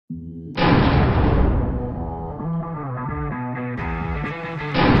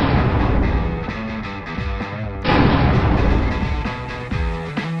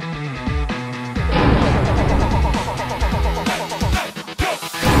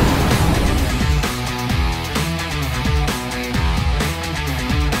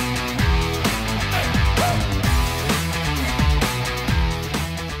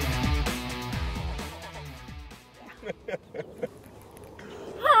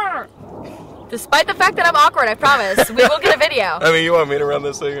Despite the fact that I'm awkward, I promise, we will get a video. I mean, you want me to run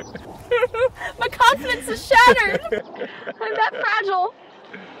this thing? My confidence is shattered. I'm that fragile.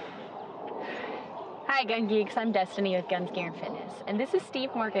 Hi, Gun Geeks. I'm Destinee with Guns Gear and Fitness, and this is Steve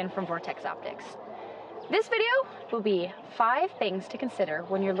Morgan from Vortex Optics. This video will be 5 things to consider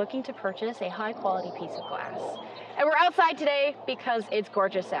when you're looking to purchase a high-quality piece of glass. And we're outside today because it's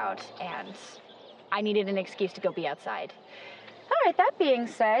gorgeous out, and I needed an excuse to go be outside. All right, that being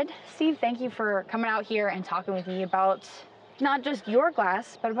said, Steve, thank you for coming out here and talking with me about not just your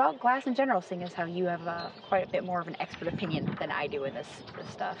glass, but about glass in general, seeing as how you have quite a bit more of an expert opinion than I do in this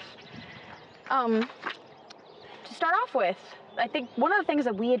stuff. To start off with, I think one of the things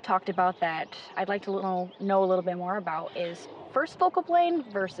that we had talked about that I'd like to know a little bit more about is first focal plane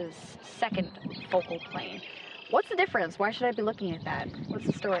versus second focal plane. What's the difference? Why should I be looking at that? What's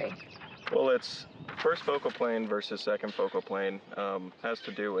the story? Well, it's first focal plane versus second focal plane has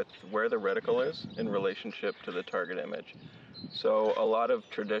to do with where the reticle is in relationship to the target image. So a lot of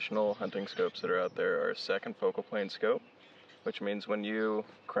traditional hunting scopes that are out there are second focal plane scope, which means when you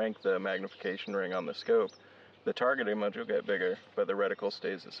crank the magnification ring on the scope, the target image will get bigger, but the reticle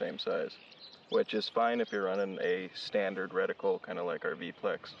stays the same size, which is fine if you're running a standard reticle, kind of like our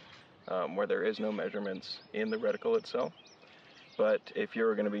V-Plex, where there is no measurements in the reticle itself. But if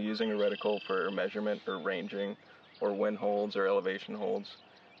you're going to be using a reticle for measurement or ranging or wind holds or elevation holds,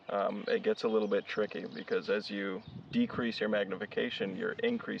 it gets a little bit tricky because as you decrease your magnification, you're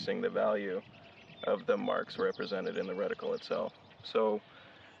increasing the value of the marks represented in the reticle itself. So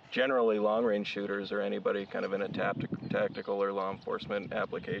generally long-range shooters or anybody kind of in a tactical or law enforcement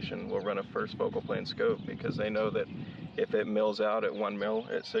application will run a first focal plane scope because they know that if it mills out at 1 mil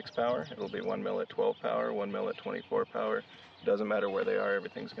at 6 power, it'll be 1 mil at 12 power, 1 mil at 24 power. Doesn't matter where they are,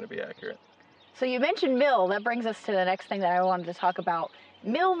 everything's going to be accurate. So you mentioned mill. That brings us to the next thing that I wanted to talk about.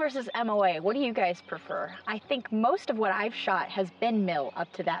 Mill versus MOA. What do you guys prefer? I think most of what I've shot has been mill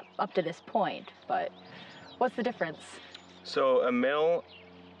up to this point, but what's the difference? So a mill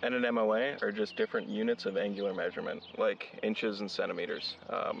and an MOA are just different units of angular measurement, like inches and centimeters.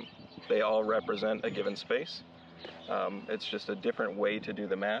 They all represent a given space. It's just a different way to do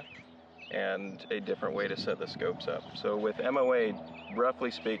the math and a different way to set the scopes up. So with MOA,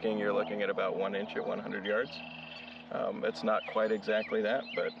 roughly speaking, you're looking at about 1 inch at 100 yards. It's not quite exactly that,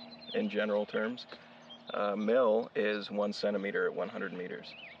 but in general terms, mill is 1 centimeter at 100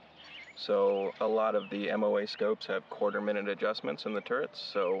 meters. So a lot of the MOA scopes have quarter-minute adjustments in the turrets,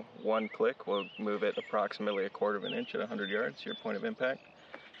 so 1 click will move it approximately 1/4 of an inch at 100 yards, your point of impact.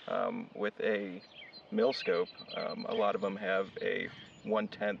 With a mill scope, a lot of them have a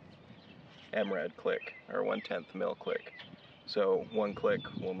 1/10 MRAD click, or 1/10 mill click. So 1 click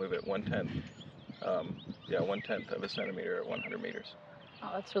will move it 1/10, 1/10 of a centimeter at 100 meters.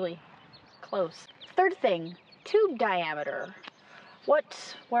 Oh, that's really close. Third thing, tube diameter.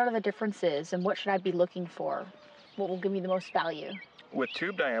 What are the differences and what should I be looking for? What will give me the most value? With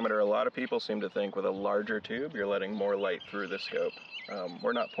tube diameter, a lot of people seem to think with a larger tube, you're letting more light through the scope.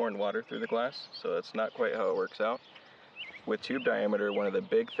 We're not pouring water through the glass, so that's not quite how it works out. With tube diameter, one of the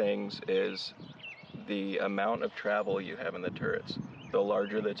big things is the amount of travel you have in the turrets. The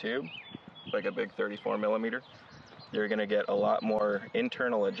larger the tube, like a big 34 millimeter, you're going to get a lot more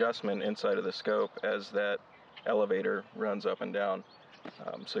internal adjustment inside of the scope as that elevator runs up and down.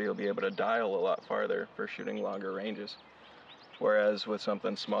 So you'll be able to dial a lot farther for shooting longer ranges. Whereas with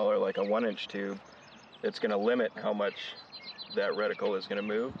something smaller like a 1 inch tube, it's going to limit how much that reticle is going to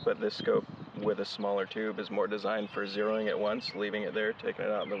move, but this scope with a smaller tube is more designed for zeroing it once, leaving it there, taking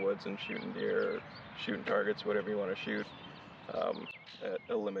it out in the woods and shooting deer or shooting targets, whatever you want to shoot, at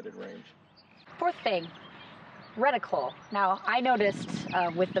a limited range. Fourth thing, reticle. Now, I noticed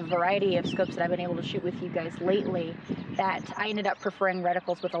with the variety of scopes that I've been able to shoot with you guys lately that I ended up preferring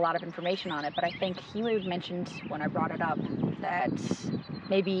reticles with a lot of information on it, but I think you had mentioned when I brought it up that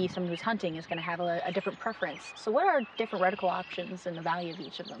maybe someone who's hunting is going to have a different preference. So what are different reticle options and the value of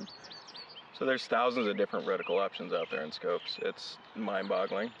each of them? So there's thousands of different reticle options out there in scopes. It's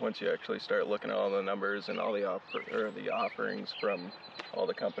mind-boggling once you actually start looking at all the numbers and all the offerings from all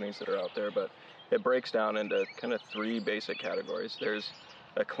the companies that are out there, but it breaks down into kind of 3 basic categories. There's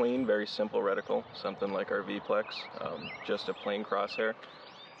a clean, very simple reticle, something like our V-Plex, just a plain crosshair.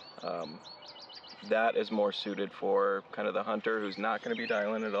 That is more suited for kind of the hunter who's not going to be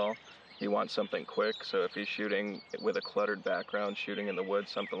dialing at all. He wants something quick, so if he's shooting with a cluttered background, shooting in the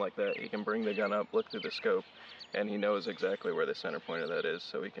woods, something like that, he can bring the gun up, look through the scope, and he knows exactly where the center point of that is,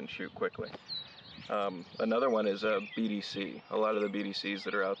 so he can shoot quickly. Another one is a BDC. A lot of the BDCs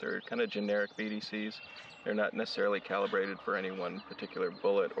that are out there are kind of generic BDCs. They're not necessarily calibrated for any one particular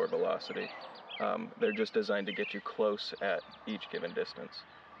bullet or velocity. They're just designed to get you close at each given distance.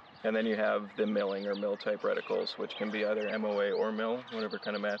 And then you have the milling or mill type reticles, which can be either MOA or mill, whatever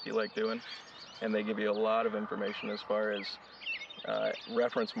kind of math you like doing. And they give you a lot of information as far as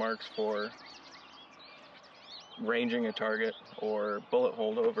reference marks for ranging a target or bullet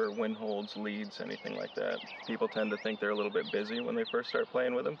holdover, wind holds, leads, anything like that. People tend to think they're a little bit busy when they first start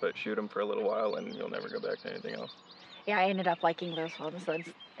playing with them, but shoot them for a little while and you'll never go back to anything else. Yeah, I ended up liking those ones. So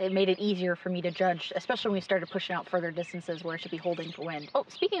it made it easier for me to judge, especially when we started pushing out further distances where it should be holding for wind. Oh,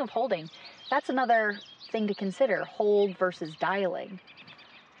 speaking of holding, that's another thing to consider, hold versus dialing.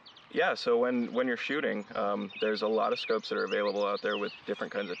 Yeah, so when you're shooting, there's a lot of scopes that are available out there with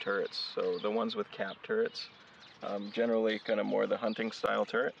different kinds of turrets. So the ones with cap turrets, generally kind of more the hunting style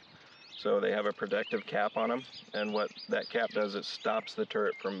turret. So they have a protective cap on them, and what that cap does, it stops the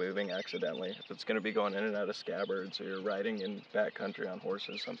turret from moving accidentally. If it's going to be going in and out of scabbards, or you're riding in backcountry on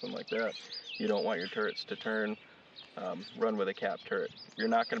horses, something like that, you don't want your turrets to turn, run with a cap turret. You're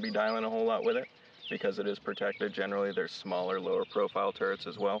not going to be dialing a whole lot with it because it is protected. Generally, there's smaller, lower profile turrets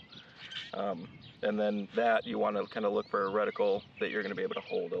as well. And then that, you want to kind of look for a reticle that you're going to be able to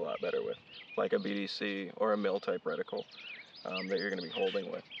hold a lot better with, like a BDC or a mill type reticle that you're going to be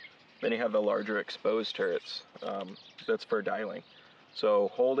holding with. Then you have the larger exposed turrets, that's for dialing.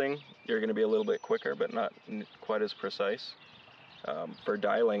 So holding, you're going to be a little bit quicker, but not quite as precise. For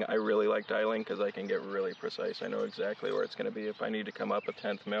dialing, I really like dialing because I can get really precise. I know exactly where it's going to be. If I need to come up a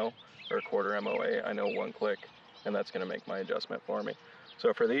 10th mil or a quarter MOA, I know one click, and that's going to make my adjustment for me.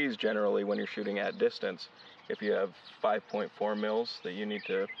 So for these, generally, when you're shooting at distance, if you have 5.4 mils that you need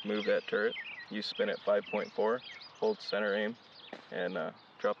to move that turret, you spin at 5.4, hold center aim, and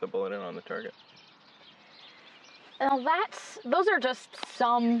drop the bullet in on the target. Now those are just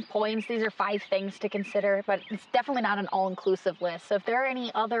some points. These are 5 things to consider, but it's definitely not an all-inclusive list. So if there are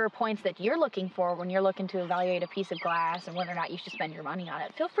any other points that you're looking for when you're looking to evaluate a piece of glass and whether or not you should spend your money on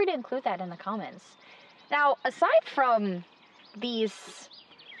it, feel free to include that in the comments. Now, aside from these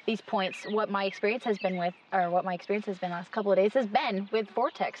points, what my experience has been the last couple of days has been with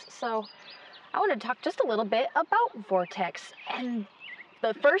Vortex. So I want to talk just a little bit about Vortex. And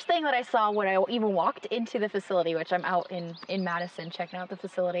the first thing that I saw when I even walked into the facility, which I'm out in Madison checking out the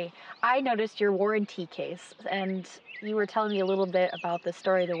facility, I noticed your warranty case. And you were telling me a little bit about the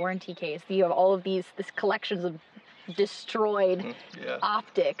story of the warranty case. You have all of this collections of destroyed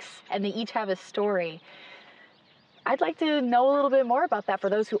optics, and they each have a story. I'd like to know a little bit more about that for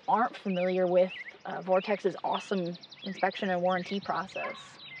those who aren't familiar with Vortex's awesome inspection and warranty process.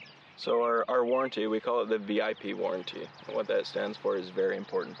 So our warranty, we call it the VIP warranty. And what that stands for is very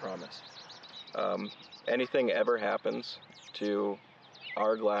important promise. Anything ever happens to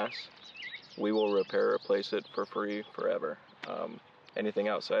our glass, we will repair, replace it for free forever. Anything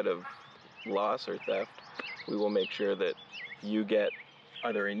outside of loss or theft, we will make sure that you get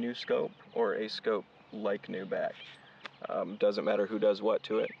either a new scope or a scope like new back. Doesn't matter who does what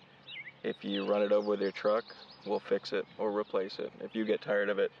to it. If you run it over with your truck, we'll fix it or replace it. If you get tired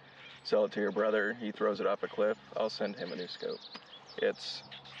of it, sell it to your brother, he throws it off a cliff, I'll send him a new scope.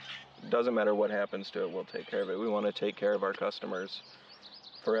 Doesn't matter what happens to it, we'll take care of it. We want to take care of our customers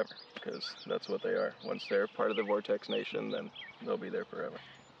forever, because that's what they are. Once they're part of the Vortex Nation, then they'll be there forever.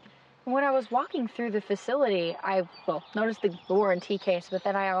 When I was walking through the facility, I noticed the warranty case, but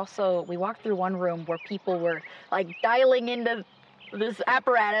then we walked through one room where people were like dialing into this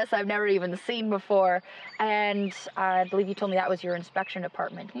apparatus I've never even seen before, and I believe you told me that was your inspection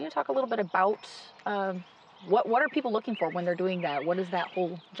department. Can you talk a little bit about what are people looking for when they're doing that? What does that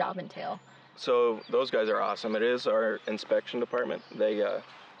whole job entail? So those guys are awesome. It is our inspection department. They're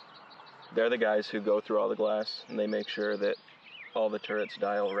the guys who go through all the glass, and they make sure that all the turrets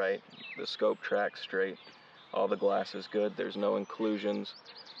dial right, the scope tracks straight, all the glass is good, there's no inclusions.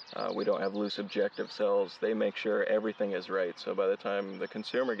 We don't have loose objective cells. They make sure everything is right. So by the time the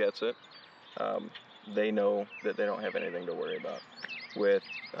consumer gets it, they know that they don't have anything to worry about. With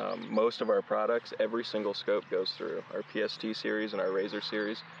most of our products, every single scope goes through. Our PST series and our Razor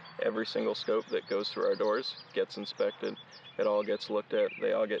series, every single scope that goes through our doors gets inspected. It all gets looked at.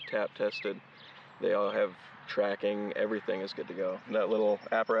 They all get tap tested. They all have tracking. Everything is good to go. And that little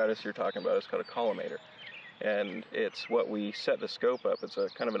apparatus you're talking about is called a collimator. And it's what we set the scope up. It's a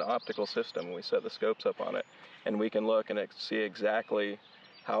kind of an optical system. We set the scopes up on it, and we can look and see exactly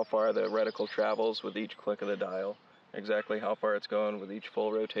how far the reticle travels with each click of the dial, exactly how far it's going with each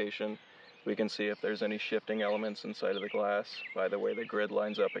full rotation. We can see if there's any shifting elements inside of the glass by the way the grid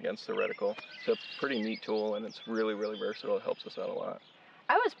lines up against the reticle. It's a pretty neat tool, and it's really, really versatile. It helps us out a lot.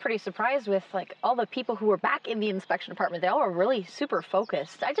 I was pretty surprised with like all the people who were back in the inspection department. They all were really super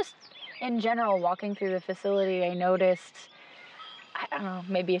focused. I just, in general, walking through the facility, I noticed, I don't know,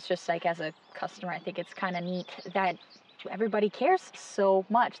 maybe it's just like as a customer, I think it's kind of neat that everybody cares so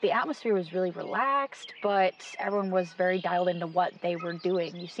much. The atmosphere was really relaxed, but everyone was very dialed into what they were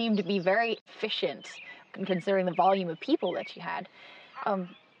doing. You seemed to be very efficient considering the volume of people that you had. Can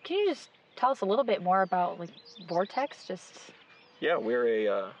you just tell us a little bit more about like Vortex? Yeah,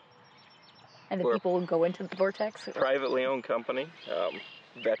 we're people who go into the Vortex? privately owned company,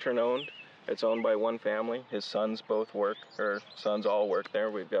 veteran owned. It's owned by one family. His sons both work, or sons all work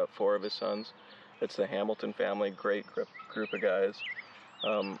there. We've got 4 of his sons. It's the Hamilton family, great group of guys.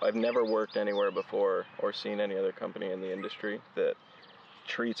 I've never worked anywhere before or seen any other company in the industry that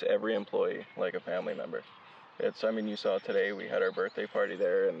treats every employee like a family member. You saw today we had our birthday party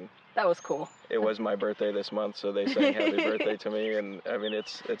there, and that was cool. It was my birthday this month, so they sang happy birthday to me, and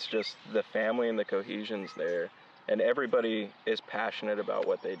it's just the family and the cohesion's there, and everybody is passionate about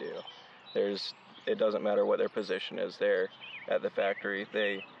what they do. It doesn't matter what their position is there at the factory.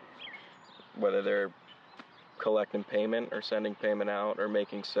 Whether they're collecting payment or sending payment out or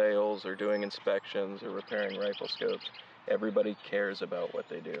making sales or doing inspections or repairing rifle scopes, everybody cares about what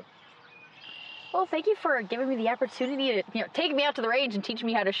they do. Well, thank you for giving me the opportunity to, take me out to the range and teach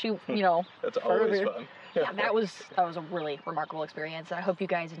me how to shoot, That's always fun. Yeah, that was a really remarkable experience. I hope you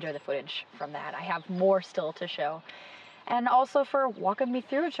guys enjoy the footage from that. I have more still to show. And also for walking me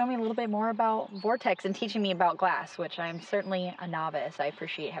through and showing me a little bit more about Vortex and teaching me about glass, which I'm certainly a novice. I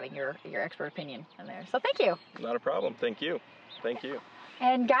appreciate having your expert opinion in there. So thank you. Not a problem. Thank you. Thank you.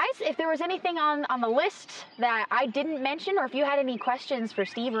 And guys, if there was anything on the list that I didn't mention, or if you had any questions for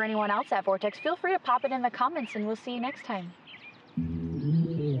Steve or anyone else at Vortex, feel free to pop it in the comments, and we'll see you next time.